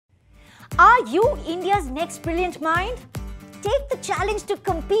Are you India's next brilliant mind? Take the challenge to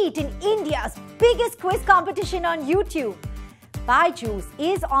compete in India's biggest quiz competition on YouTube. BYJU'S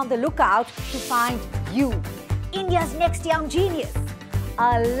is on the lookout to find you, India's next young genius.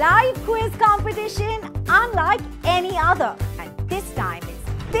 A live quiz competition unlike any other. And this time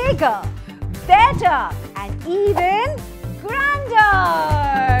it's bigger, better and even grander.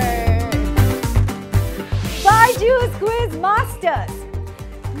 BYJU'S Quiz Masters.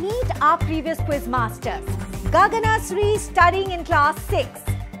 Meet our previous quiz masters. Gagana studying in class 6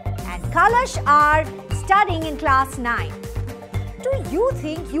 and Kalash are studying in class 9. Do you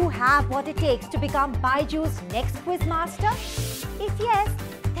think you have what it takes to become BYJU'S next quiz master? If yes,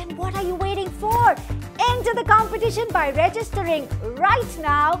 then what are you waiting for? Enter the competition by registering right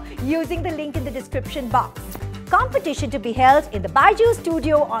now using the link in the description box. Competition to be held in the BYJU'S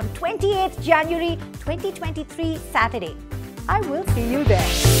studio on 28th January 2023 Saturday. I will see you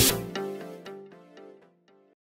there.